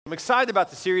I'm excited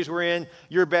about the series we're in,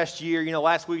 Your Best Year. You know,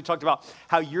 last week we talked about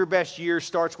how your best year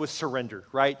starts with surrender,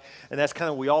 right? And that's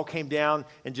kind of, we all came down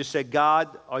and just said,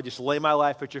 God, I just lay my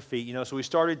life at your feet. You know, so we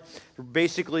started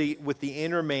basically with the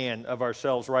inner man of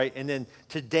ourselves, right? And then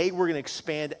today we're going to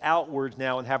expand outwards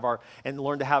now and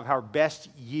learn to have our best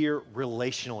year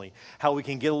relationally, how we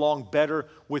can get along better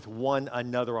with one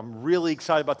another. I'm really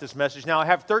excited about this message. Now, I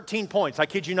have 13 points, I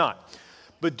kid you not.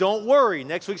 But don't worry,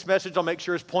 next week's message I'll make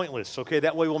sure is pointless, okay?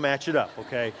 That way we'll match it up,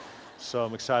 okay? So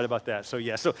I'm excited about that. So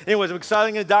anyways, I'm excited.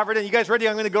 I'm going to dive right in. You guys ready?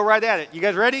 I'm going to go right at it. You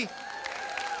guys ready?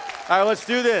 All right, let's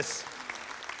do this.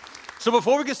 So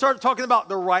before we can start talking about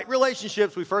the right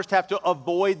relationships, we first have to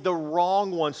avoid the wrong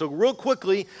ones. So real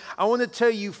quickly, I want to tell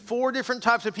you 4 different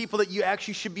types of people that you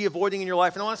actually should be avoiding in your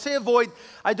life. And when I say avoid,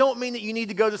 I don't mean that you need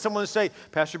to go to someone and say,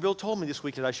 Pastor Bill told me this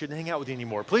week that I shouldn't hang out with you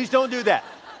anymore. Please don't do that.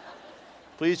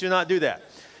 Please do not do that.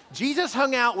 Jesus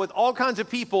hung out with all kinds of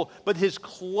people, but his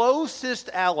closest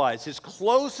allies, his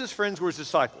closest friends were his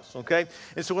disciples, okay?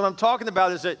 And so what I'm talking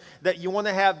about is that you want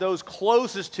to have those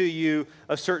closest to you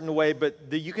a certain way, but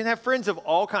you can have friends of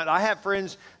all kinds. I have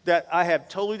friends that I have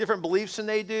totally different beliefs than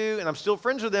they do, and I'm still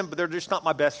friends with them, but they're just not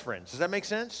my best friends. Does that make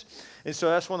sense? And so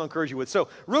that's what I'll encourage you with. So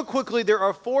real quickly, there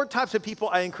are 4 types of people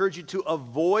I encourage you to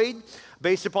avoid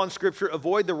based upon Scripture.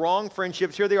 Avoid the wrong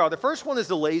friendships. Here they are. The first one is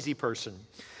the lazy person.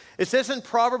 It says in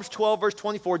Proverbs 12, verse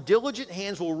 24, diligent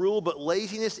hands will rule, but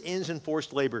laziness ends in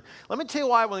forced labor. Let me tell you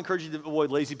why I want to encourage you to avoid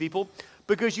lazy people.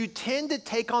 Because you tend to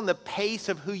take on the pace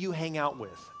of who you hang out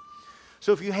with.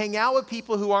 So if you hang out with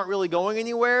people who aren't really going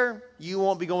anywhere, you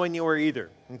won't be going anywhere either,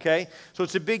 okay? So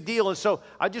it's a big deal. And so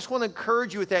I just want to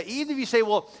encourage you with that. Even if you say,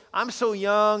 well, I'm so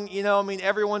young, you know, I mean,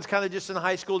 everyone's kind of just in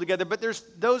high school together. But there's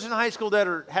those in high school that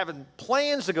are having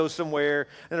plans to go somewhere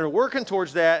and are working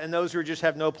towards that, and those who just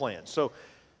have no plans. So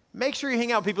make sure you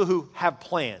hang out with people who have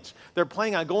plans. They're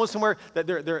planning on going somewhere, that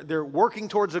they're working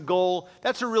towards a goal.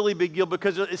 That's a really big deal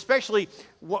because especially,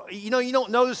 you know, you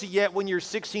don't notice it yet when you're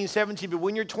 16, 17, but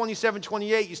when you're 27,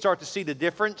 28, you start to see the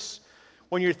difference.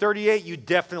 When you're 38, you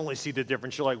definitely see the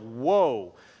difference. You're like,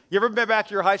 whoa. You ever been back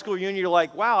to your high school reunion? You're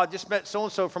like, wow, I just met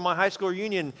so-and-so from my high school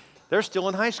reunion. They're still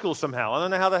in high school somehow. I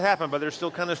don't know how that happened, but they're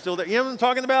still kind of still there. You know what I'm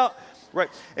talking about? Right.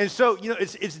 And so, you know,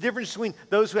 it's the difference between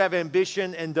those who have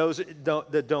ambition and those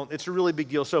that don't. It's a really big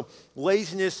deal. So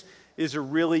laziness is a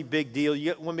really big deal.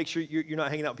 You want to make sure you're not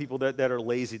hanging out with people that are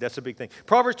lazy. That's a big thing.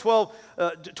 Proverbs 12,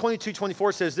 22,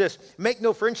 24 says this, make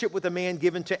no friendship with a man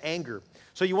given to anger.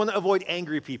 So you want to avoid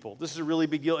angry people. This is a really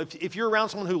big deal. If you're around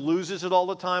someone who loses it all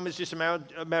the time, it's just a matter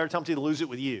of time to lose it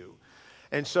with you.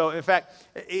 And so, in fact,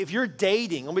 if you're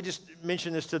dating, let me just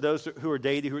mention this to those who are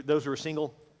dating, those who are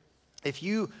single. If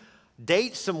you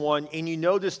date someone and you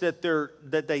notice that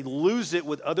they lose it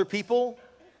with other people,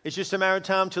 it's just a matter of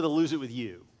time till they lose it with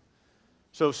you.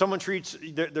 So if someone treats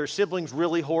their siblings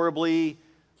really horribly,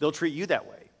 they'll treat you that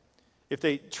way. If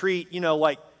they treat, you know,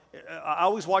 like, I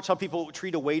always watch how people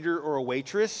treat a waiter or a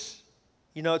waitress.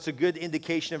 You know, it's a good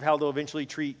indication of how they'll eventually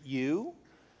treat you.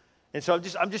 And so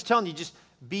I'm just telling you, just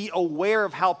be aware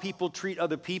of how people treat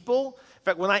other people. In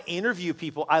fact, when I interview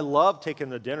people, I love taking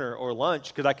them to dinner or lunch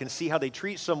because I can see how they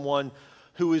treat someone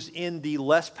who is in the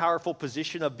less powerful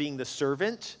position of being the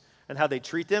servant and how they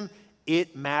treat them.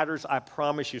 It matters, I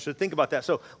promise you. So think about that.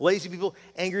 So lazy people,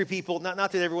 angry people, not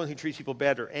that everyone who treats people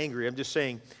bad are angry. I'm just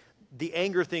saying the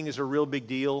anger thing is a real big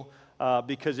deal.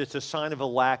 Because it's a sign of a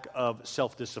lack of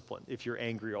self-discipline if you're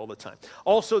angry all the time.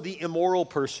 Also, the immoral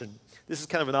person. This is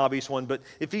kind of an obvious one, but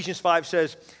Ephesians 5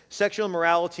 says, sexual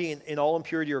immorality and all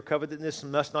impurity or covetousness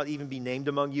must not even be named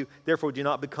among you. Therefore, do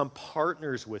not become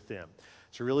partners with them.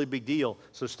 It's a really big deal.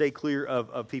 So stay clear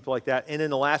of people like that. And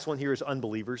then the last one here is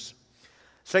unbelievers.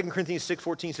 2 Corinthians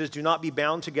 6:14 says, do not be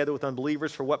bound together with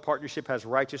unbelievers, for what partnership has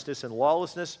righteousness and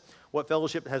lawlessness? What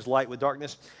fellowship has light with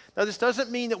darkness? Now, this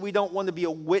doesn't mean that we don't want to be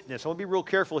a witness. I want to be real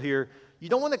careful here. You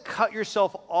don't want to cut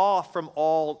yourself off from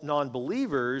all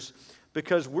non-believers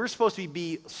because we're supposed to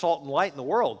be salt and light in the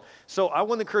world. So I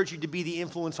want to encourage you to be the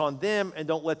influence on them and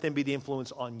don't let them be the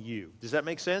influence on you. Does that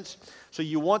make sense? So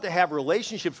you want to have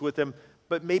relationships with them,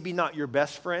 but maybe not your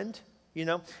best friend. You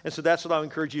know, and so that's what I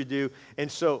encourage you to do. And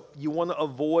so you want to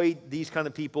avoid these kind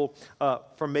of people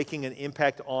from making an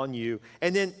impact on you.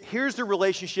 And then here's the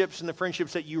relationships and the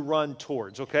friendships that you run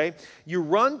towards, okay? You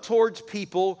run towards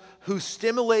people who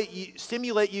stimulate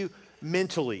you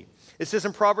mentally. It says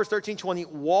in Proverbs 13:20,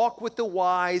 walk with the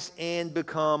wise and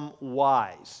become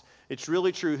wise. It's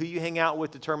really true. Who you hang out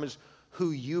with determines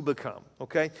who you become,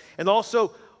 okay? And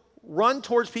also, run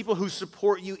towards people who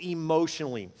support you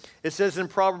emotionally. It says in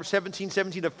Proverbs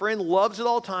 17:17, a friend loves at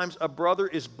all times, a brother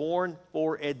is born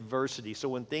for adversity. So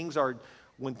when things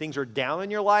are down in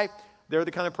your life, They're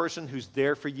the kind of person who's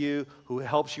there for you, who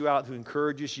helps you out, who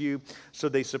encourages you, so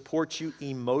they support you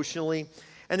emotionally.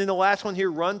 And then the last one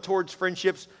here, run towards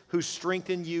friendships who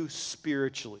strengthen you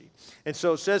spiritually. And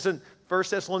so it says in 1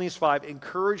 Thessalonians 5,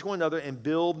 encourage one another and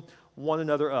build one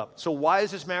another up. So why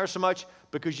does this matter so much?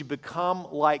 Because you become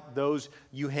like those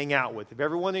you hang out with. If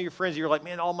every one of your friends, you're like,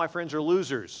 man, all my friends are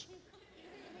losers.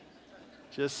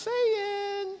 Just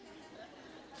saying.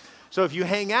 So if you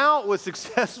hang out with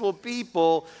successful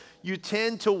people, you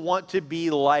tend to want to be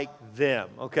like them,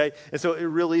 okay? And so it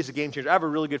really is a game changer. I have a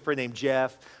really good friend named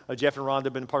Jeff. Jeff and Rhonda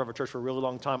have been part of our church for a really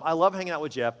long time. I love hanging out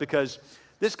with Jeff because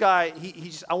this guy,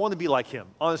 I want to be like him.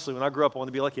 Honestly, when I grew up, I want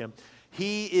to be like him.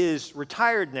 He is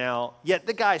retired now, yet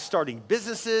the guy's starting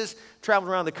businesses,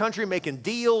 traveling around the country, making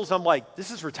deals. I'm like,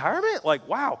 this is retirement? Like,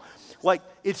 wow. Like,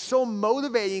 it's so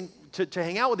motivating to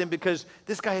hang out with him because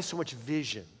this guy has so much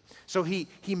vision. So he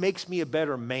makes me a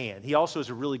better man. He also is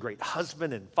a really great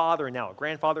husband and father and now a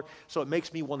grandfather. So it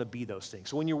makes me want to be those things.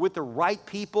 So when you're with the right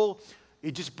people,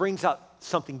 it just brings out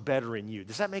something better in you.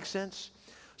 Does that make sense?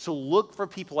 So look for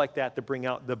people like that to bring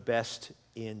out the best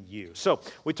in you. So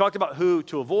we talked about who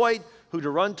to avoid, who to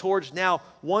run towards. Now,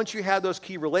 once you have those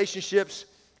key relationships,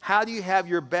 how do you have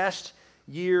your best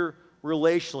year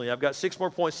relationally? I've got 6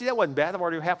 more points. See, that wasn't bad. I'm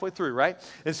already halfway through, right?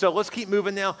 And so let's keep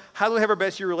moving now. How do we have our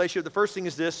best year relationship? The first thing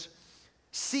is this: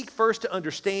 seek first to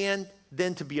understand,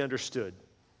 then to be understood.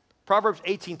 Proverbs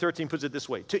 18:13 puts it this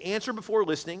way: to answer before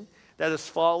listening, that is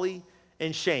folly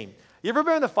and shame. You ever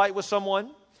been in a fight with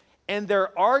someone and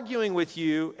they're arguing with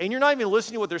you and you're not even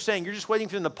listening to what they're saying? You're just waiting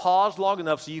for them to pause long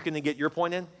enough so you can get your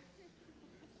point in?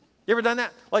 You ever done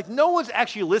that? Like, no one's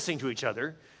actually listening to each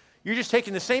other. You're just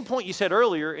taking the same point you said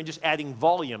earlier and just adding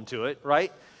volume to it,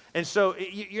 right? And so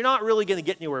you're not really going to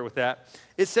get anywhere with that.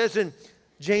 It says in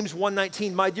James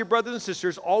 1:19, my dear brothers and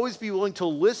sisters, always be willing to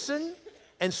listen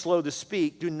and slow to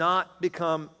speak. Do not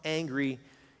become angry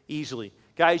easily.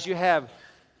 Guys, you have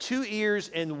 2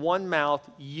 ears and 1 mouth.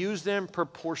 Use them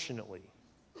proportionately.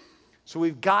 So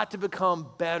we've got to become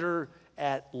better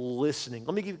at listening.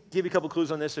 Let me give you a couple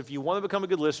clues on this. If you want to become a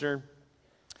good listener,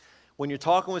 when you're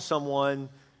talking with someone,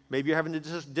 maybe you're having a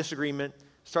disagreement,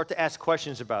 start to ask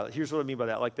questions about it. Here's what I mean by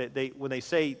that. Like when they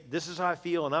say, this is how I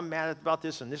feel, and I'm mad about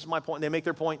this, and this is my point, and they make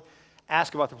their point,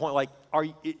 ask about the point. Like,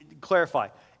 clarify.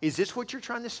 Is this what you're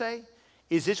trying to say?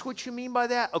 Is this what you mean by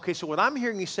that? Okay, so what I'm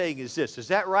hearing you saying is this. Is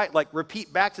that right? Like,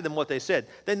 repeat back to them what they said.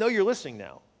 They know you're listening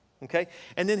now, okay?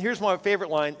 And then here's my favorite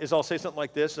line is I'll say something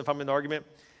like this if I'm in an argument.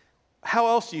 How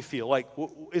else do you feel? Like,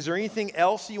 is there anything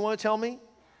else you want to tell me?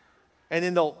 And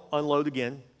then they'll unload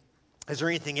again. Is there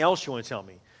anything else you want to tell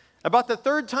me? About the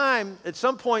 3rd time, at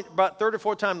some point, about 3rd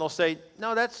or 4th time, they'll say,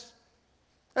 no, that's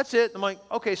it. I'm like,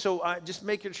 okay, so just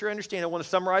making sure I understand. I want to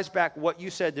summarize back what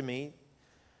you said to me.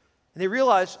 And they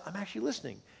realize I'm actually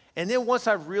listening. And then once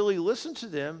I've really listened to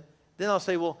them, then I'll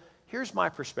say, well, here's my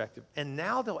perspective. And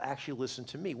now they'll actually listen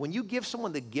to me. When you give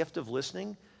someone the gift of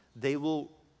listening, they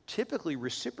will typically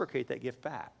reciprocate that gift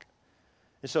back.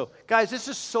 And so, guys, this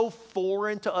is so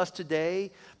foreign to us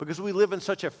today because we live in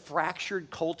such a fractured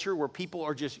culture where people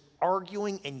are just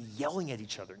arguing and yelling at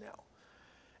each other now.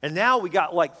 And now we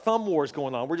got like thumb wars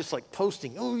going on. We're just like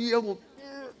posting, oh yeah, well,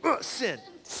 sin,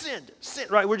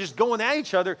 right? We're just going at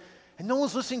each other and no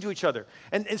one's listening to each other.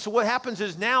 And so what happens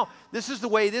is now, this is the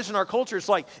way it is in our culture. It's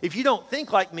like, if you don't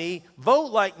think like me,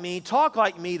 vote like me, talk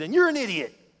like me, then you're an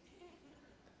idiot.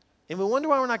 And we wonder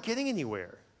why we're not getting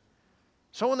anywhere.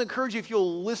 So I want to encourage you, if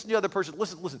you'll listen to the other person,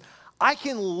 listen. I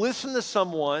can listen to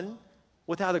someone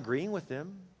without agreeing with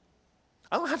them.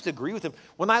 I don't have to agree with them.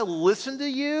 When I listen to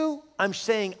you, I'm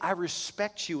saying I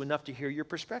respect you enough to hear your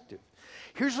perspective.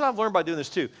 Here's what I've learned by doing this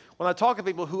too. When I talk to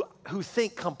people who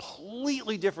think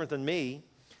completely different than me,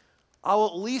 I'll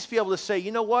at least be able to say,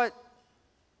 you know what?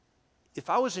 If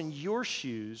I was in your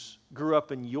shoes, grew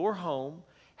up in your home,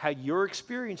 had your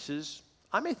experiences,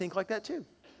 I may think like that too.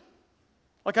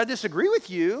 Like, I disagree with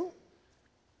you,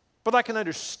 but I can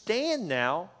understand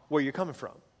now where you're coming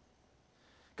from.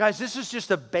 Guys, this is just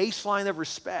a baseline of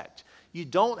respect. You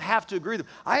don't have to agree with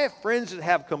them. I have friends that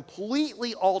have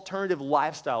completely alternative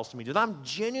lifestyles to me that I'm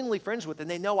genuinely friends with, and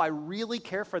they know I really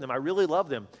care for them. I really love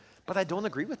them, but I don't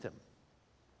agree with them.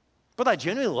 But I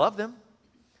genuinely love them.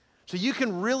 So you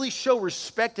can really show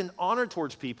respect and honor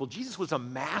towards people. Jesus was a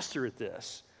master at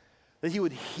this, that he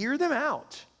would hear them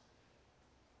out,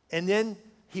 and then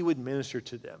he would minister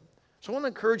to them. So I want to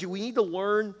encourage you, we need to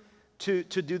learn to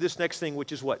do this next thing,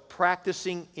 which is what?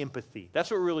 Practicing empathy.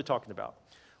 That's what we're really talking about.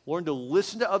 Learn to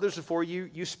listen to others before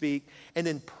you speak, and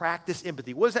then practice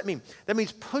empathy. What does that mean? That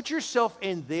means put yourself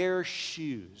in their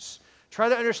shoes. Try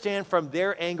to understand from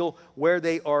their angle where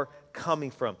they are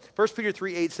coming from. 1 Peter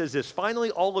 3:8 says this,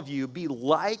 finally, all of you, be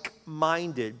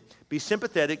like-minded, be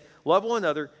sympathetic, love one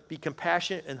another, be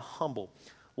compassionate and humble.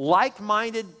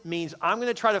 Like-minded means I'm going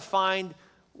to try to find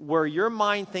where your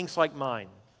mind thinks like mine.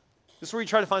 This is where you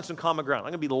try to find some common ground.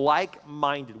 I'm going to be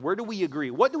like-minded. Where do we agree?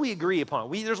 What do we agree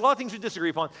upon? There's a lot of things we disagree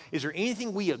upon. Is there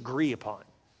anything we agree upon?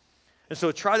 And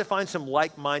so try to find some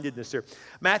like-mindedness there.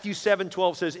 Matthew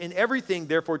 7:12 says, in everything,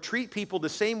 therefore, treat people the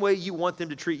same way you want them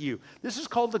to treat you. This is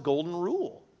called the golden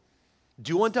rule.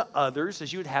 Do unto others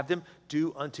as you would have them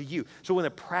do unto you. So we're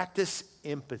going to practice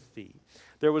empathy.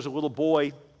 There was a little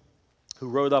boy who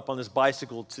rode up on his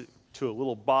bicycle to a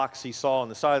little box he saw on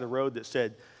the side of the road that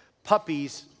said,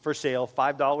 puppies for sale,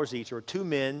 $5 each. There were two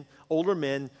men, older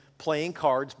men, playing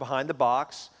cards behind the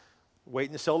box,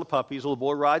 waiting to sell the puppies. The little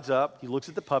boy rides up. He looks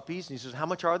at the puppies, and he says, how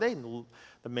much are they? And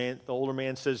the older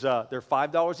man says, they're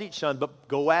 $5 each, son, but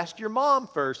go ask your mom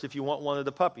first if you want one of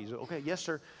the puppies. Okay, yes,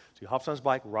 sir. So he hops on his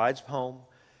bike, rides home.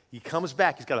 He comes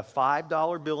back. He's got a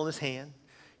 $5 bill in his hand,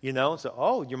 So,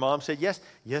 oh, your mom said yes.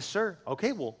 Yes, sir.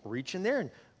 Okay, well, reach in there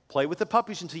and play with the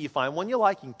puppies until you find one you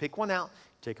like. You can pick one out,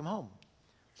 take them home.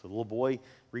 So the little boy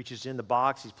reaches in the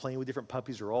box. He's playing with different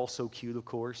puppies. They're all so cute, of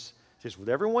course. He says,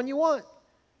 whatever one you want.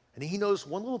 And he knows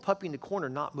one little puppy in the corner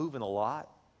not moving a lot.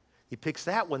 He picks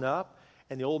that one up,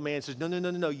 and the old man says,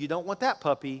 no, you don't want that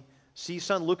puppy. See,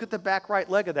 son, look at the back right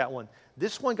leg of that one.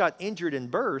 This one got injured in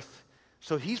birth,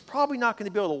 so he's probably not going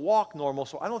to be able to walk normal,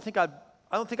 so I don't think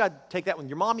I'd take that one.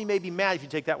 Your mommy may be mad if you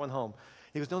take that one home.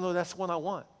 He goes, no, that's the one I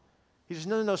want. He says,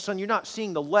 no, son, you're not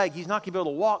seeing the leg. He's not going to be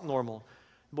able to walk normal.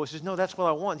 The boy says, no, that's what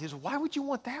I want. He says, why would you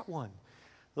want that one?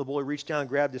 The little boy reached down and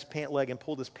grabbed his pant leg and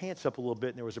pulled his pants up a little bit,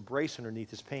 and there was a brace underneath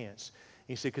his pants. And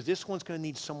he said, because this one's going to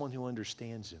need someone who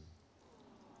understands him.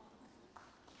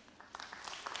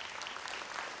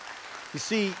 You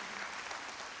see,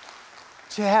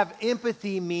 to have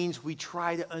empathy means we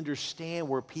try to understand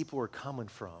where people are coming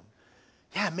from.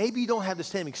 Yeah, maybe you don't have the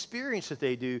same experience that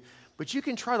they do, but you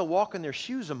can try to walk in their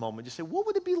shoes a moment. Just say, what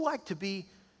would it be like to be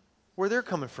where they're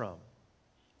coming from?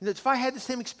 If I had the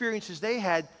same experience as they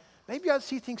had, maybe I'd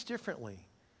see things differently.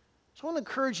 So I want to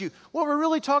encourage you. What we're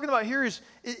really talking about here is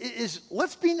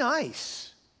let's be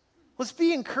nice. Let's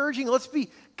be encouraging. Let's be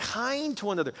kind to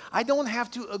one another. I don't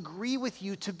have to agree with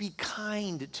you to be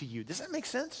kind to you. Does that make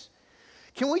sense?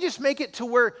 Can we just make it to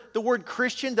where the word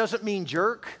Christian doesn't mean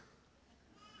jerk?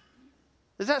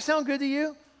 Does that sound good to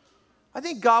you? I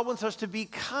think God wants us to be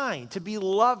kind, to be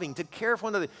loving, to care for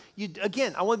one another.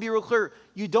 Again, I want to be real clear.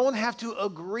 You don't have to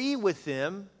agree with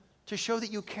them to show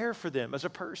that you care for them as a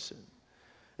person.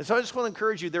 And so I just want to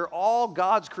encourage you, they're all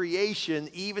God's creation,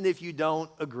 even if you don't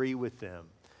agree with them.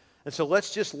 And so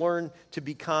let's just learn to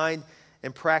be kind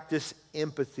and practice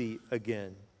empathy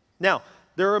again. Now,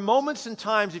 there are moments and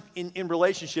times in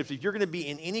relationships, if you're going to be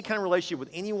in any kind of relationship with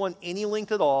anyone, any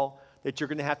length at all, that you're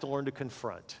going to have to learn to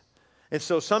confront. And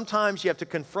so sometimes you have to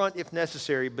confront if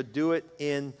necessary, but do it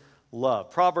in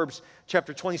love. Proverbs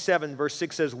chapter 27, verse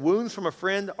 6 says, wounds from a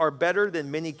friend are better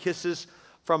than many kisses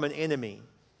from an enemy.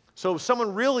 So if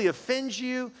someone really offends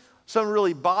you, someone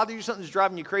really bothers you, something's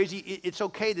driving you crazy, it's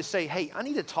okay to say, hey, I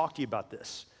need to talk to you about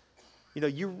this.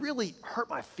 You really hurt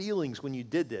my feelings when you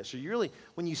did this, or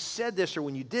when you said this, or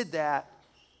when you did that.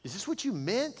 Is this what you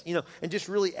meant? And just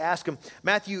really ask them.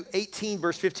 Matthew 18,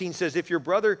 verse 15 says, if your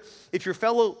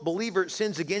fellow believer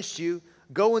sins against you,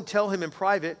 go and tell him in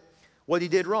private what he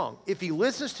did wrong. If he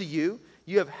listens to you,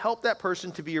 you have helped that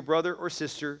person to be your brother or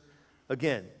sister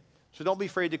again. So don't be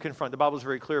afraid to confront. The Bible is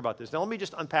very clear about this. Now let me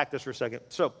just unpack this for a second.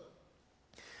 So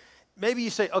maybe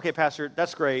you say, okay, Pastor,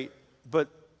 that's great, but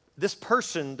this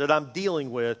person that I'm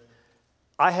dealing with,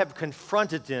 I have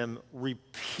confronted them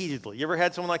repeatedly. You ever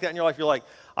had someone like that in your life? You're like,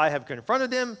 I have confronted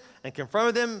them and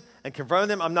confronted them and confronted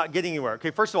them. I'm not getting anywhere.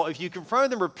 Okay, first of all, if you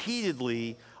confronted them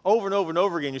repeatedly over and over and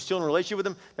over again, you're still in a relationship with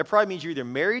them, that probably means you're either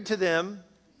married to them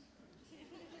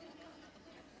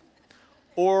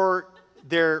or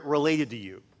they're related to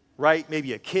you, right?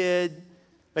 Maybe a kid,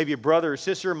 maybe a brother or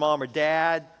sister, mom or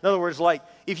dad. In other words, like,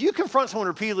 if you confront someone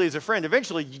repeatedly as a friend,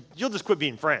 eventually you'll just quit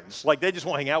being friends. Like, they just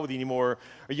won't hang out with you anymore,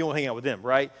 or you won't hang out with them,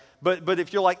 right? But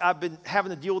if you're like, I've been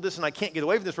having to deal with this and I can't get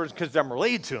away from this person because I'm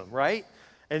related to them, right?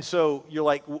 And so you're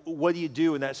like, what do you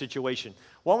do in that situation?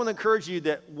 Well, I want to encourage you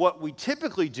that what we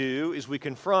typically do is we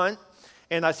confront,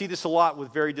 and I see this a lot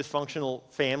with very dysfunctional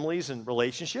families and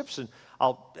relationships, and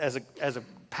as a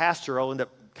pastor, I'll end up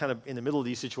kind of in the middle of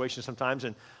these situations sometimes,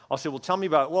 and I'll say, well, tell me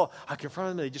about it. Well, I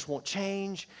confronted them, and they just won't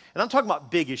change. And I'm talking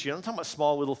about big issues. I'm not talking about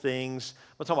small little things.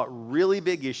 I'm talking about really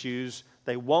big issues.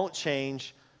 They won't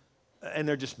change, and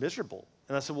they're just miserable.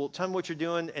 And I said, well, tell me what you're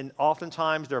doing. And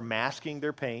oftentimes they're masking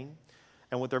their pain.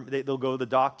 and they'll go to the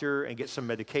doctor and get some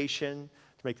medication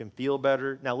to make them feel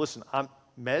better. Now listen,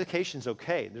 medication's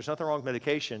okay. There's nothing wrong with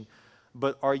medication,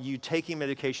 but are you taking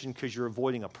medication because you're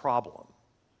avoiding a problem?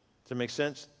 Does that make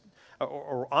sense?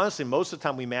 Or honestly, most of the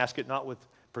time we mask it not with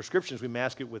prescriptions, we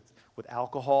mask it with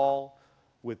alcohol,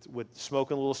 with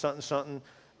smoking a little something.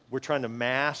 We're trying to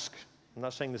mask. I'm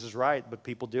not saying this is right, but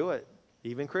people do it.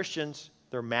 Even Christians,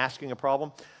 they're masking a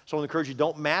problem. So I want to encourage you,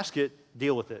 don't mask it,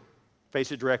 deal with it.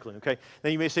 Face it directly, okay? Now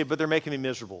you may say, but they're making me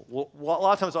miserable. Well, a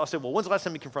lot of times I'll say, well, when's the last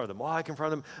time you confronted them? Well, I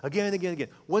confronted them again and again and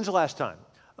again. When's the last time?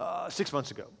 6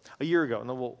 months ago, a year ago. And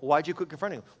then, well, why'd you quit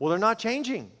confronting them? Well, they're not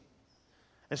changing.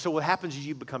 And so what happens is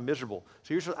you become miserable.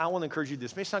 So here's what I want to encourage you to do.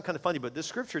 This may sound kind of funny, but this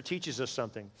scripture teaches us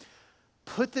something.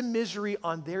 Put the misery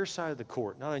on their side of the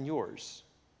court, not on yours.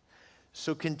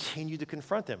 So continue to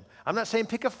confront them. I'm not saying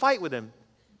pick a fight with them.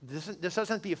 This doesn't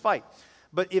have to be a fight.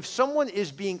 But if someone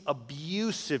is being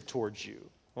abusive towards you,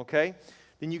 okay,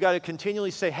 then you got to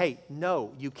continually say, hey,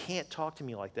 no, you can't talk to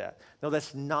me like that. No,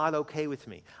 that's not okay with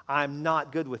me. I'm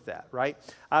not good with that, right?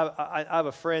 I have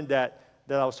a friend that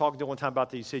I was talking to one time about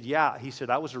that. He said,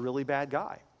 I was a really bad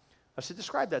guy. I said,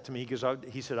 describe that to me.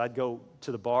 He said, I'd go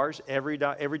to the bars every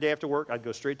day after work. I'd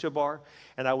go straight to a bar,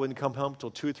 and I wouldn't come home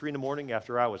till 2 or 3 in the morning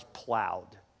after I was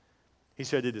plowed. He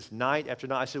said, it is night after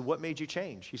night. I said, what made you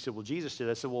change? He said, well, Jesus did.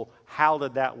 I said, well, how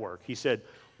did that work? He said,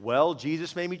 well,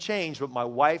 Jesus made me change, but my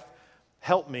wife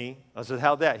helped me. I said,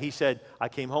 how'd that? He said, I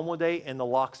came home one day, and the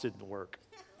locks didn't work.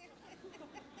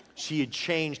 She had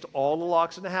changed all the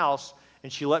locks in the house,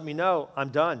 and she let me know, I'm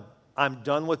done. I'm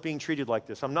done with being treated like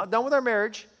this. I'm not done with our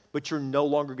marriage, but you're no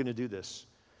longer going to do this.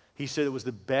 He said it was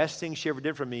the best thing she ever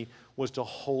did for me was to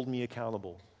hold me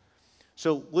accountable.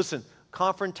 So listen,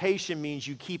 confrontation means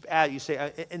you keep at it. You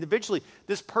say, and eventually,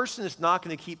 this person is not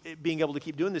going to keep being able to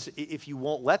keep doing this if you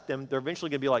won't let them. They're eventually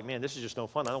going to be like, man, this is just no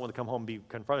fun. I don't want to come home and be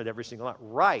confronted every single night.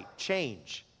 Right,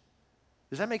 change.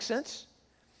 Does that make sense?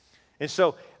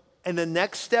 And the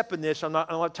next step in this, I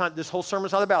don't have time, this whole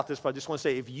sermon's not about this, but I just want to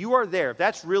say, if you are there, if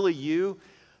that's really you,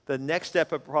 the next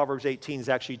step of Proverbs 18 is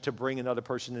actually to bring another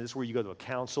person in. This is where you go to a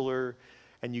counselor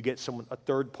and you get a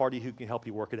third party who can help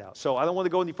you work it out. So I don't want to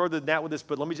go any further than that with this,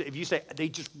 but let me say, if you say, they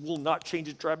just will not change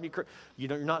it, drive me crazy,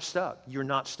 you're not stuck. You're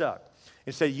not stuck.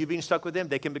 Instead of you being stuck with them,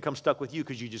 they can become stuck with you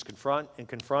because you just confront and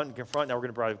confront and confront. Now we're going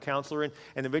to bring a counselor in,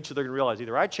 and eventually they're going to realize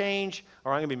either I change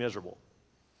or I'm going to be miserable.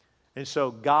 And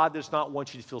so God does not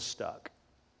want you to feel stuck.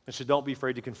 And so don't be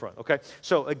afraid to confront, okay?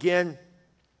 So again,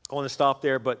 I want to stop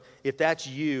there, but if that's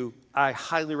you, I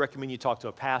highly recommend you talk to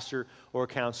a pastor or a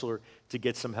counselor to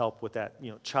get some help with that,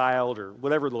 child or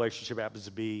whatever the relationship happens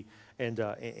to be, and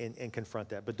confront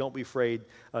that. But don't be afraid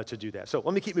to do that. So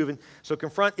let me keep moving. So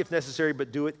confront if necessary,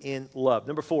 but do it in love.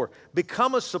 Number 4,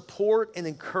 become a support and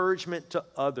encouragement to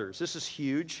others. This is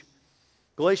huge.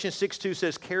 Galatians 6:2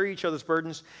 says, carry each other's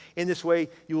burdens. In this way,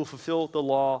 you will fulfill the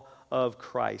law of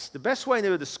Christ. The best way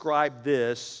to describe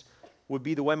this would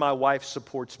be the way my wife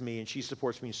supports me, and she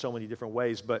supports me in so many different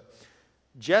ways. But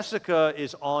Jessica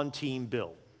is on Team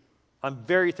Bill. I'm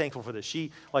very thankful for this.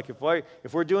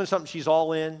 If we're doing something, she's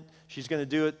all in. She's going to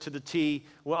do it to the T.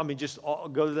 Well, just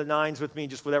go to the nines with me,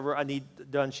 just whatever I need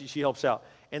done, she helps out.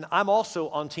 And I'm also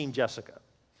on Team Jessica.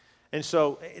 And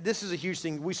so this is a huge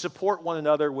thing. We support one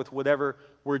another with whatever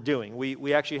we're doing.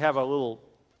 We actually have a little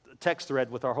text thread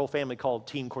with our whole family called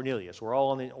Team Cornelius. We're all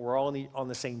on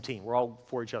the same team. We're all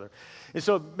for each other. And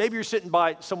so maybe you're sitting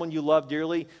by someone you love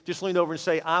dearly. Just lean over and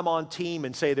say, I'm on team,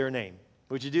 and say their name.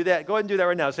 Would you do that? Go ahead and do that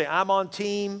right now. Say, I'm on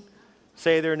team,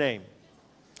 say their name.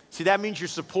 See, that means you're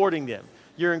supporting them.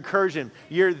 You're encouraging them.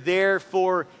 You're there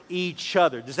for each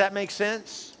other. Does that make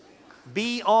sense?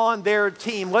 Be on their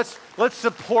team. Let's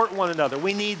support one another.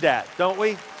 We need that, don't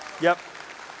we? Yep.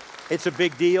 It's a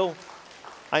big deal.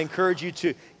 I encourage you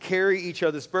to carry each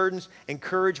other's burdens,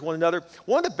 encourage one another.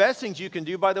 One of the best things you can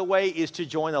do, by the way, is to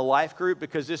join a life group,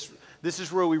 because this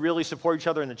is where we really support each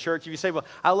other in the church. If you say, well,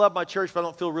 I love my church, but I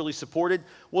don't feel really supported.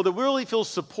 Well, to really feel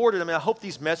supported, I hope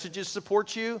these messages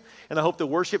support you, and I hope the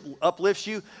worship uplifts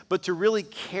you, but to really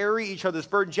carry each other's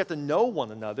burdens, you have to know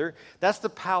one another. That's the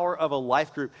power of a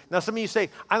life group. Now, some of you say,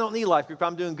 I don't need a life group,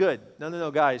 I'm doing good.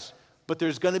 No, guys, but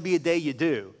there's going to be a day you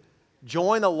do.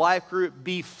 Join a life group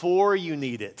before you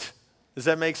need it. Does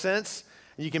that make sense?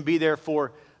 And you can be there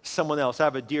for someone else. I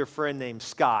have a dear friend named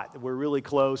Scott. We're really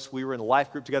close. We were in a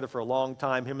life group together for a long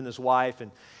time, him and his wife,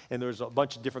 and there's a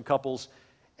bunch of different couples.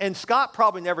 And Scott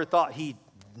probably never thought he'd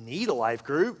need a life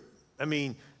group.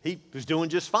 He was doing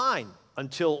just fine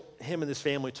until him and his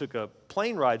family took a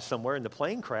plane ride somewhere, and the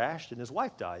plane crashed, and his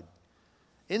wife died.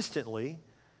 Instantly,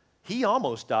 he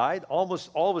almost died. Almost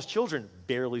all of his children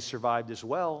barely survived as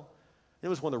well. It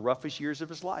was one of the roughest years of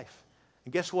his life.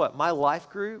 And guess what? My life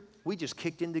group, we just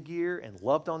kicked into gear and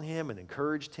loved on him and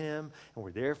encouraged him, and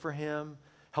we're there for him,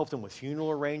 helped him with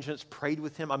funeral arrangements, prayed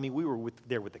with him. I mean, we were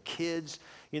there with the kids,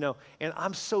 and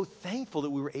I'm so thankful that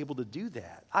we were able to do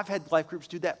that. I've had life groups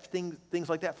do things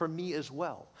like that for me as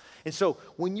well. And so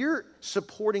when you're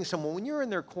supporting someone, when you're in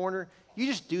their corner, you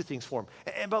just do things for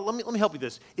them. But let me help you with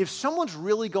this. If someone's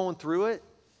really going through it,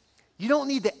 you don't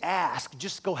need to ask,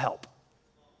 just go help.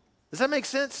 Does that make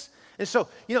sense? And so,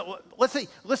 let's say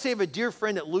you have a dear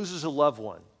friend that loses a loved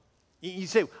one. You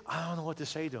say, I don't know what to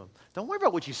say to him. Don't worry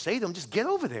about what you say to him. Just get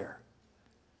over there.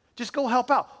 Just go help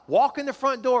out. Walk in the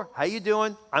front door. How you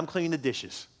doing? I'm cleaning the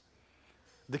dishes.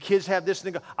 The kids have this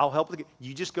and they go, I'll help.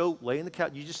 You just go lay in the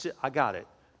couch. You just sit. I got it.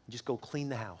 Just go clean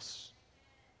the house.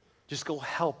 Just go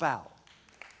help out.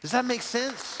 Does that make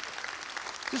sense?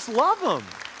 Just love them.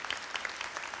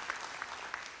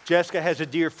 Jessica has a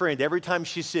dear friend. Every time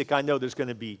she's sick, I know there's going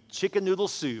to be chicken noodle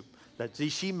soup that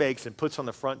she makes and puts on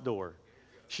the front door.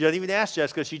 She doesn't even ask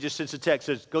Jessica. She just sends a text,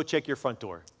 says, go check your front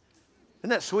door.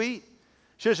 Isn't that sweet?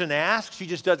 She doesn't ask. She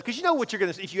just does it. Because you know what you're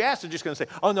going to say. If you ask, they're just going to say,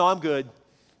 oh, no, I'm good.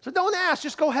 So don't ask.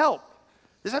 Just go help.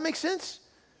 Does that make sense?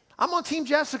 I'm on Team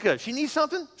Jessica. If she needs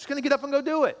something, she's going to get up and go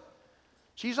do it.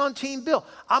 She's on Team Bill.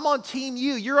 I'm on Team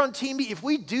you. You're on Team me. If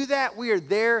we do that, we are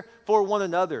there for one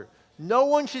another. No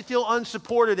one should feel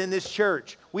unsupported in this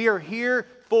church. We are here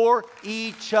for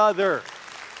each other.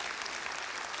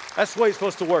 That's the way it's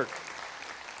supposed to work.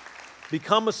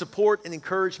 Become a support and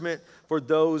encouragement for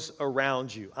those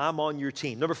around you. I'm on your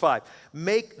team. Number 5,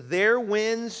 make their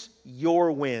wins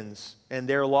your wins and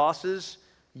their losses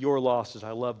your losses.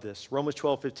 I love this. Romans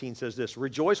 12:15 says this,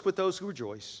 rejoice with those who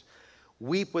rejoice,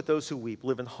 weep with those who weep,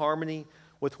 live in harmony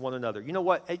with one another. You know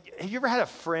what? Have you ever had a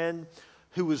friend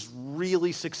who was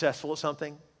really successful at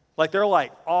something? Like they're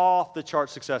like off the chart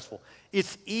successful.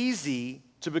 It's easy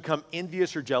to become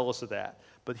envious or jealous of that.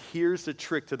 But here's the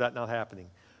trick to that not happening.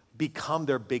 Become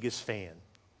their biggest fan.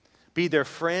 Be their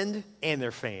friend and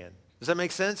their fan. Does that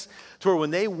make sense? To where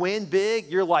when they win big,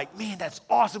 you're like, man, that's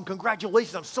awesome.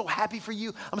 Congratulations. I'm so happy for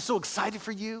you. I'm so excited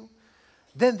for you.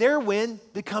 Then their win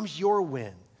becomes your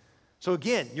win. So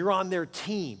again, you're on their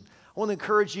team. I want to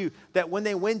encourage you that when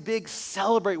they win big,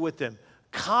 celebrate with them.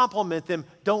 Compliment them.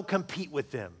 Don't compete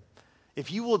with them.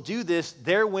 If you will do this,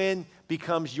 their win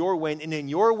becomes your win, and then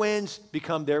your wins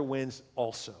become their wins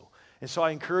also. And so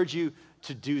I encourage you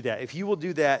to do that. If you will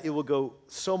do that, it will go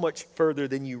so much further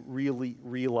than you really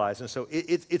realize. And so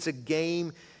it's a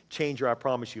game changer, I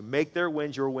promise you. Make their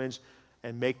wins your wins,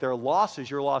 and make their losses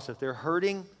your loss. If they're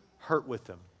hurting, hurt with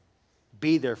them.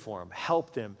 Be there for them.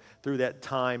 Help them through that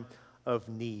time of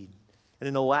need. And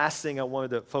then the last thing I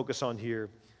wanted to focus on here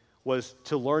was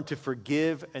to learn to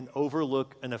forgive and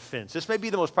overlook an offense. This may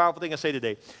be the most powerful thing I say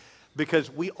today,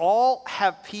 because we all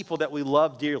have people that we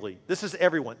love dearly. This is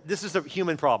everyone. This is a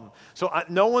human problem. So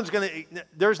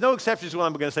there's no exceptions to what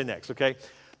I'm going to say next, okay?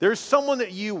 There's someone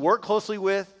that you work closely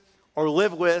with or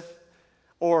live with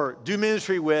or do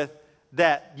ministry with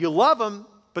that you love them,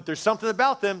 but there's something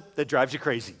about them that drives you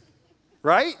crazy,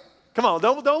 right? Come on,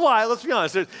 don't lie. Let's be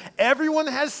honest. Everyone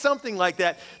has something like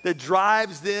that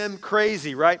drives them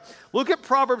crazy, right? Look at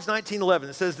Proverbs 19:11.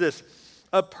 It says this,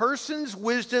 a person's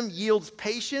wisdom yields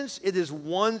patience. It is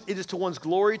to one's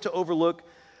glory to overlook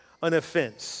an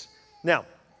offense. Now,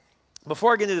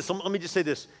 before I get into this, let me just say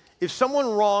this. If someone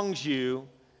wrongs you,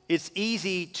 it's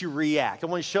easy to react. I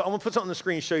want to put something on the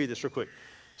screen and show you this real quick.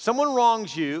 Someone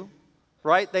wrongs you,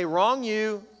 right? They wrong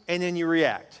you, and then you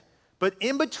react. But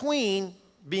in between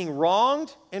being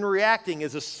wronged and reacting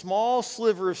is a small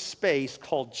sliver of space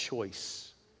called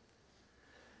choice.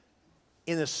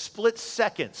 In a split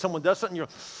second, someone does something, you're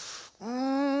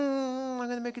I'm going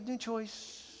to make a new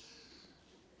choice.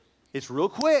 It's real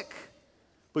quick,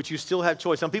 but you still have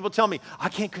choice. Some people tell me, I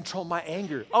can't control my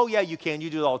anger. Oh, yeah, you can. You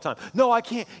do it all the time. No, I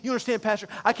can't. You understand, Pastor?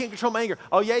 I can't control my anger.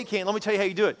 Oh, yeah, you can. Let me tell you how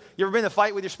you do it. You ever been in a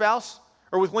fight with your spouse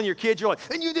or with one of your kids? You're like,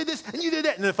 and you did this, and you did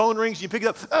that. And the phone rings, and you pick it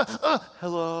up.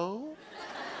 Hello?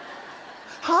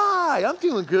 Hi, I'm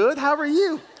doing good. How are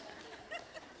you?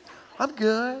 I'm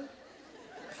good.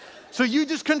 So you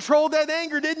just controlled that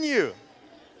anger, didn't you?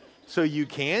 So you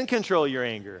can control your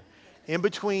anger. In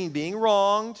between being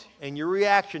wronged and your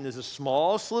reaction is a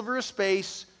small sliver of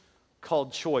space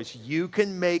called choice. You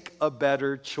can make a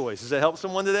better choice. Does that help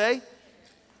someone today?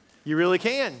 You really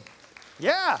can.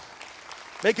 Yeah.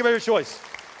 Make a better choice.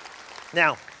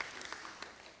 Now,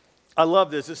 I love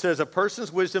this. It says, a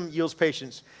person's wisdom yields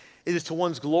patience. It is to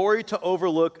one's glory to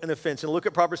overlook an offense. And look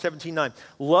at Proverbs 17:9.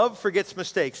 Love forgets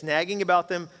mistakes. Nagging about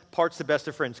them parts the best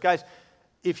of friends. Guys,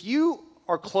 if you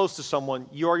are close to someone,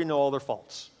 you already know all their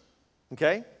faults.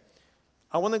 Okay?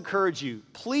 I want to encourage you,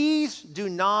 please do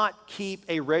not keep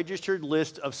a registered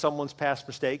list of someone's past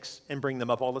mistakes and bring them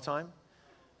up all the time.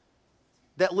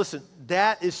 Listen,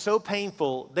 that is so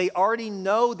painful. They already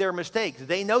know their mistakes.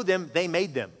 They know them, they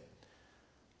made them.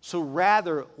 So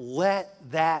rather, let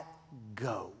that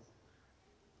go.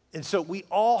 And so we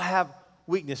all have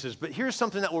weaknesses, but here's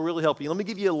something that will really help you. Let me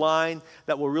give you a line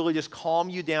that will really just calm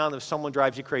you down if someone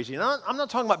drives you crazy. And I'm not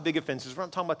talking about big offenses. We're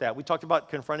not talking about that. We talked about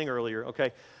confronting earlier,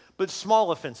 okay? But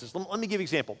small offenses. Let me give you an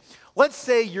example. Let's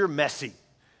say you're messy,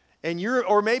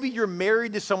 or maybe you're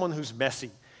married to someone who's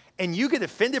messy, and you get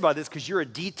offended by this because you're a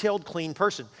detailed, clean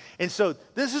person. And so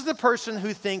this is the person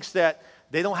who thinks that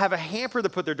they don't have a hamper to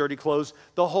put their dirty clothes.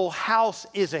 The whole house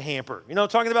is a hamper. You know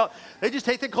what I'm talking about? They just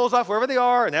take their clothes off wherever they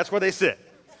are, and that's where they sit.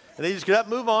 And they just get up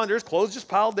and move on. There's clothes just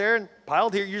piled there and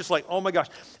piled here. You're just like, oh my gosh.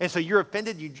 And so you're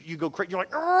offended. You go crazy. You're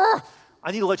like,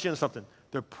 I need to let you know something.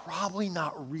 They're probably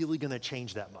not really going to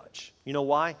change that much. You know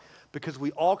why? Because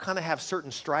we all kind of have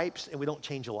certain stripes and we don't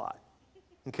change a lot.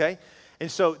 Okay?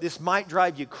 And so this might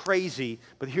drive you crazy,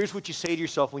 but here's what you say to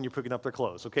yourself when you're picking up their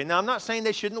clothes. Okay? Now, I'm not saying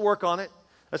they shouldn't work on it.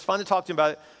 That's fine to talk to them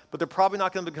about it, but they're probably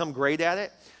not going to become great at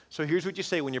it. So here's what you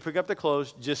say when you pick up their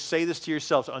clothes. Just say this to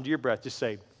yourself under your breath. Just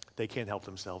say, they can't help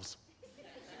themselves.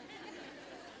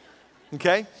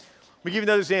 Okay? Let me give you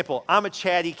another example. I'm a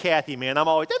chatty Cathy, man. I'm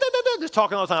always just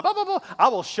talking all the time. Blah, blah, blah. I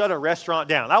will shut a restaurant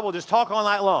down. I will just talk all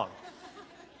night long.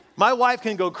 My wife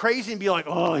can go crazy and be like,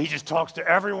 oh, he just talks to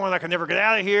everyone. I can never get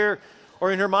out of here.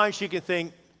 Or in her mind, she can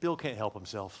think, Bill can't help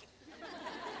himself.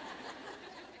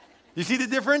 You see the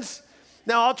difference?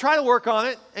 Now, I'll try to work on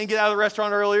it and get out of the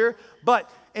restaurant earlier, but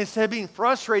instead of being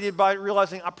frustrated by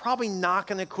realizing I'm probably not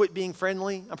going to quit being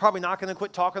friendly, I'm probably not going to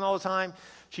quit talking all the time,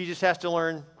 she just has to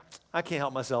learn, I can't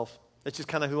help myself. That's just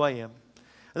kind of who I am.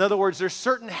 In other words, there's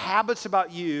certain habits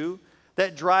about you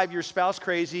that drive your spouse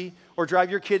crazy or drive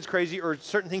your kids crazy or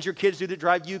certain things your kids do that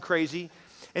drive you crazy.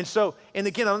 And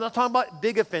again, I'm not talking about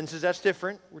big offenses. That's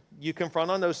different. You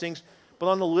confront on those things. But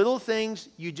on the little things,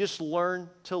 you just learn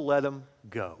to let them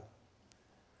go.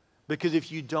 Because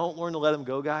if you don't learn to let them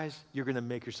go, guys, you're going to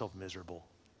make yourself miserable.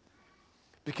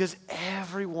 Because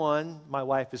everyone, my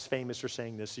wife is famous for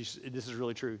saying this. This is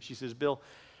really true. She says, Bill,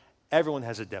 everyone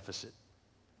has a deficit.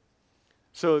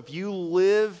 So if you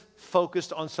live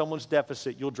focused on someone's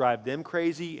deficit, you'll drive them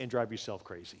crazy and drive yourself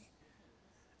crazy.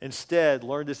 Instead,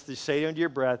 learn to say under your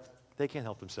breath, they can't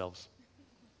help themselves.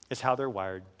 It's how they're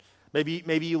wired.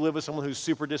 Maybe you live with someone who's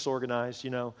super disorganized,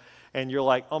 and you're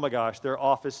like, oh my gosh, their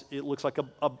office, it looks like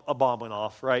a bomb went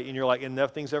off, right? And you're like, and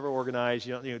nothing's ever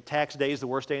organized. Tax day is the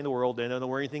worst day in the world. They don't know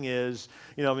where anything is.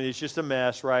 It's just a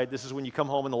mess, right? This is when you come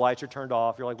home and the lights are turned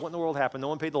off. You're like, what in the world happened? No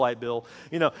one paid the light bill.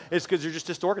 It's because they're just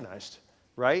disorganized,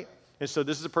 right? And so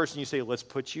this is a person you say, let's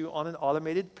put you on an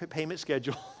automated payment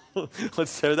schedule.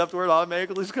 Let's set it up to where it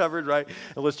automatically is covered, right?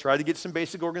 And let's try to get some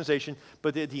basic organization.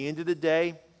 But at the end of the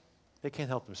day, they can't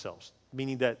help themselves,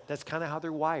 meaning that's kind of how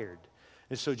they're wired.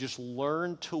 And so just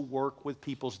learn to work with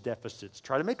people's deficits.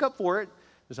 Try to make up for it.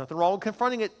 There's nothing wrong with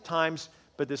confronting it at times,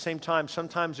 but at the same time,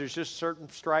 sometimes there's just certain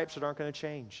stripes that aren't going to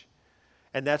change.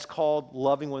 And that's called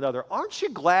loving one another. Aren't you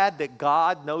glad that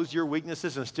God knows your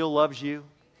weaknesses and still loves you?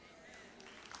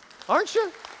 Aren't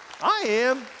you? I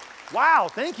am. Wow,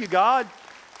 thank you, God.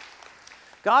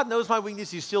 God knows my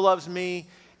weaknesses. He still loves me.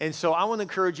 And so I want to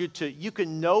encourage you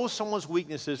can know someone's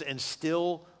weaknesses and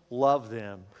still love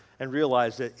them and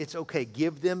realize that it's okay.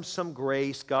 Give them some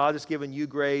grace. God has given you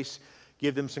grace.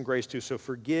 Give them some grace too. So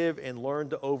forgive and learn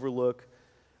to overlook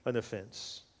an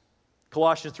offense.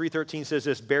 Colossians 3:13 says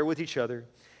this, bear with each other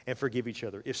and forgive each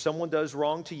other. If someone does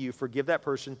wrong to you, forgive that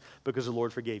person because the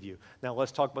Lord forgave you. Now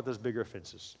let's talk about those bigger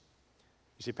offenses.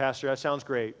 You say, Pastor, that sounds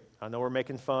great. I know we're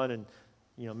making fun and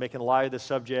making light of the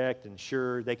subject, and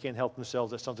sure, they can't help themselves.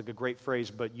 That sounds like a great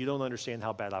phrase, but you don't understand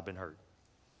how bad I've been hurt.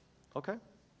 Okay.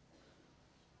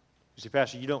 You say,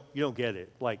 Pastor, you don't get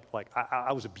it. Like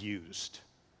I was abused.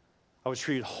 I was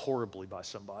treated horribly by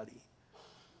somebody.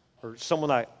 Or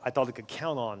someone I thought I could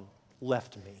count on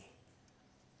left me.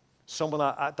 Someone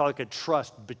I thought I could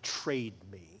trust betrayed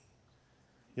me.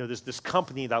 This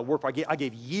company that I work for, I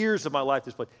gave years of my life to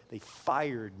this place. They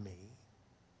fired me.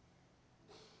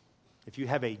 If you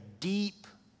have a deep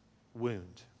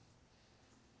wound,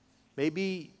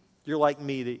 maybe you're like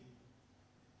me, that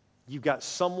you've got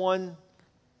someone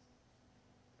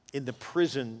in the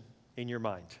prison in your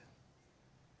mind.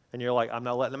 And you're like, I'm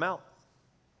not letting them out.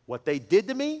 What they did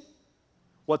to me,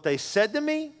 what they said to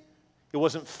me, it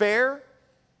wasn't fair,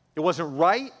 it wasn't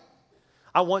right.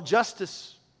 I want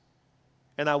justice.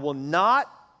 And I will not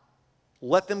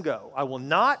let them go. I will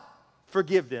not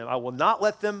forgive them. I will not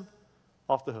let them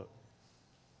off the hook.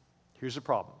 Here's the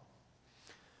problem.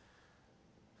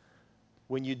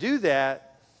 When you do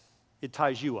that, it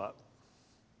ties you up.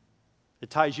 It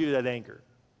ties you to that anchor.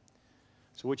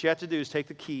 So what you have to do is take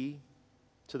the key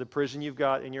to the prison you've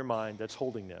got in your mind that's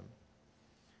holding them.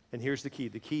 And here's the key.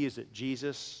 The key is that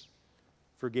Jesus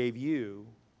forgave you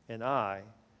and I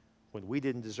when we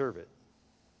didn't deserve it.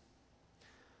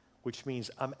 Which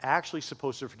means I'm actually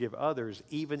supposed to forgive others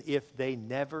even if they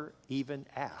never even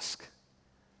ask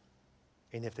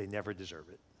and if they never deserve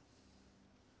it.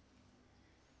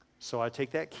 So I take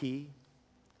that key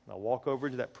and I walk over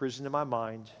to that prison in my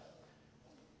mind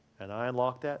and I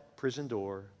unlock that prison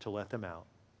door to let them out.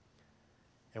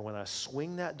 And when I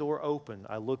swing that door open,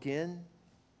 I look in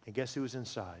and guess who was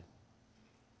inside?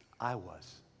 I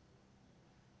was.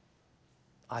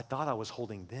 I thought I was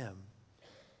holding them.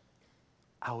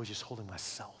 I was just holding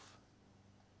myself.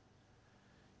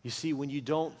 You see, when you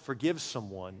don't forgive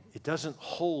someone, it doesn't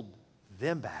hold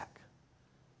them back.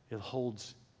 It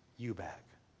holds you back.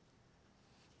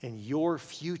 And your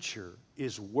future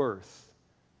is worth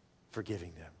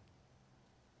forgiving them.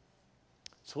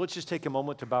 So let's just take a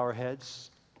moment to bow our heads.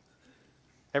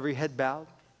 Every head bowed,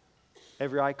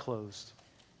 every eye closed.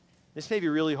 This may be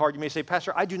really hard. You may say,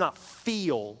 Pastor, I do not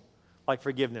feel like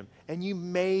forgiving them. And you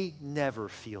may never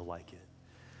feel like it.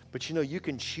 But you know, you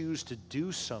can choose to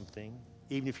do something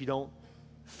even if you don't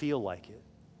feel like it.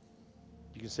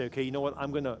 You can say, okay, you know what?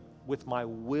 With my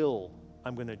will,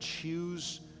 I'm going to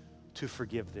choose to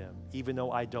forgive them, even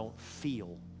though I don't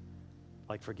feel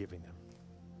like forgiving them.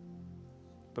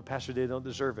 But Pastor, they don't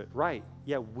deserve it. Right.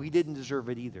 Yeah, we didn't deserve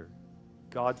it either.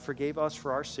 God forgave us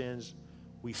for our sins.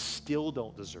 We still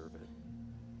don't deserve it.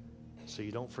 So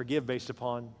you don't forgive based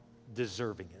upon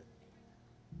deserving it.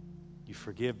 You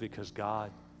forgive because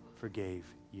God forgave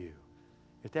you.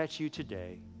 If that's you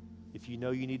today, if you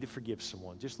know you need to forgive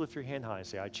someone, just lift your hand high and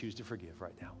say, I choose to forgive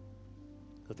right now.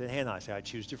 Lift that hand high and say, I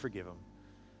choose to forgive them.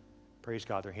 Praise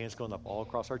God. Their hands going up all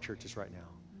across our churches right now.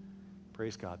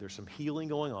 Praise God. There's some healing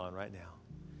going on right now.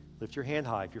 Lift your hand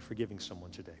high if you're forgiving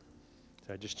someone today.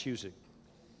 Say, I just choose it.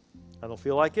 I don't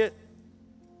feel like it,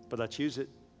 but I choose it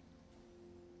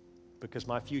because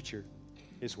my future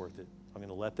is worth it. I'm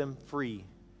going to let them free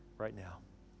right now.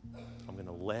 I'm going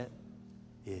to let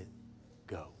it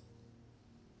go.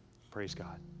 Praise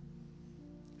God.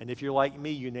 And if you're like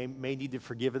me, you may need to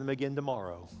forgive them again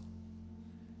tomorrow.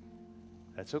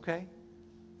 That's okay.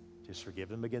 Just forgive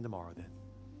them again tomorrow then.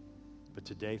 But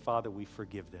today, Father, we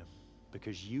forgive them.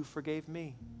 Because you forgave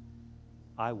me,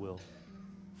 I will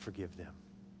forgive them.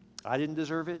 I didn't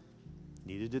deserve it,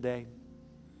 neither did they.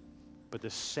 But the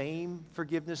same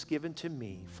forgiveness given to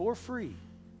me for free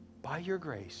by your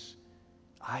grace,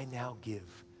 I now give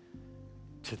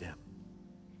to them.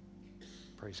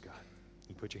 Praise God.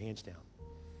 You put your hands down.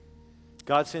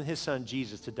 God sent his son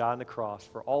Jesus to die on the cross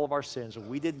for all of our sins, and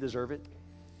we didn't deserve it.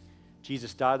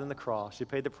 Jesus died on the cross. He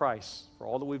paid the price for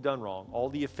all that we've done wrong, all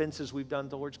the offenses we've done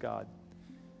towards God.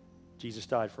 Jesus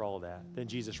died for all of that. Then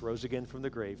Jesus rose again from the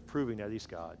grave, proving that he's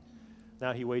God.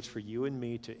 Now he waits for you and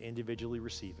me to individually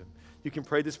receive him. You can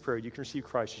pray this prayer. You can receive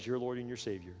Christ as your Lord and your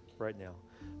Savior right now.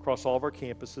 Across all of our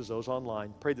campuses, those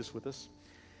online, pray this with us.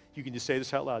 You can just say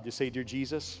this out loud. Just say, Dear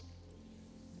Jesus,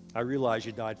 I realize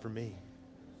you died for me.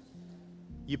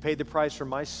 You paid the price for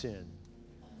my sin,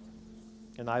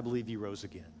 and I believe you rose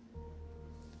again.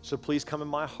 So please come in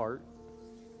my heart,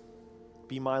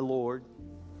 be my Lord,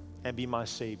 and be my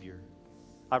Savior.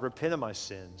 I repent of my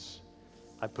sins.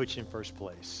 I put you in first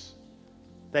place.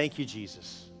 Thank you,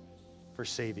 Jesus, for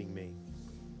saving me.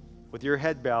 With your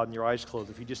head bowed and your eyes closed,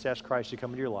 if you just ask Christ to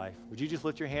come into your life, would you just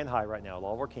lift your hand high right now at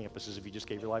all of our campuses if you just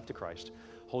gave your life to Christ?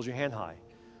 Hold your hand high.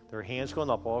 There are hands going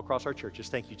up all across our churches.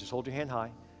 Thank you. Just hold your hand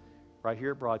high right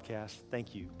here at broadcast.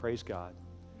 Thank you. Praise God.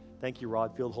 Thank you,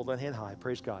 Rodfield. Hold that hand high.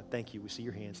 Praise God. Thank you. We see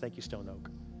your hands. Thank you, Stone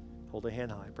Oak. Hold a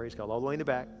hand high. Praise God. All the way in the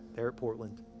back there at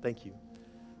Portland. Thank you.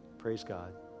 Praise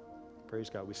God. Praise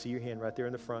God. We see your hand right there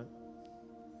in the front.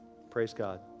 Praise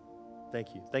God.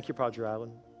 Thank you. Thank you, Padre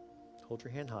Island. Hold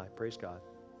your hand high. Praise God.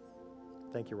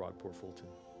 Thank you, Rockport Fulton.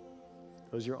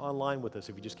 Those who are online with us,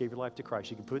 if you just gave your life to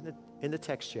Christ, you can put it in the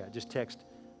text chat. Just text,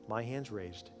 my hand's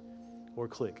raised, or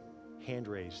click, hand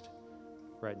raised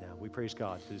right now. We praise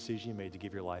God for the decision you made to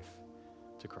give your life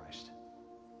to Christ.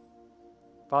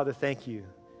 Father, thank you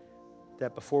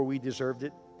that before we deserved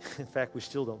it, in fact, we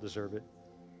still don't deserve it,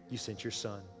 you sent your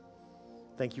Son.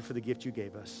 Thank you for the gift you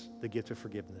gave us, the gift of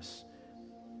forgiveness.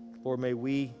 Lord, may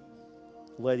we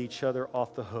let each other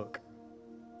off the hook,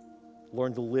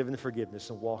 learn to live in forgiveness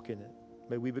and walk in it.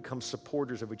 May we become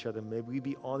supporters of each other. May we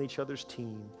be on each other's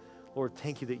team. Lord,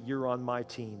 thank you that you're on my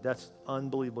team. That's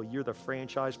unbelievable. You're the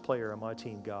franchise player on my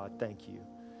team, God. Thank you.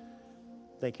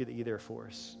 Thank you that you're there for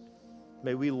us.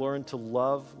 May we learn to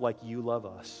love like you love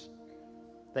us.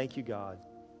 Thank you, God,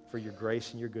 for your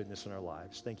grace and your goodness in our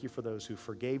lives. Thank you for those who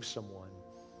forgave someone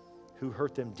who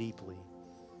hurt them deeply.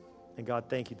 And God,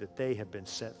 thank you that they have been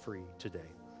set free today.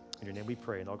 In your name we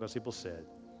pray. And all God's people said,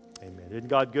 amen. Isn't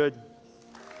God good?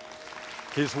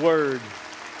 His word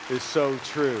is so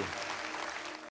true.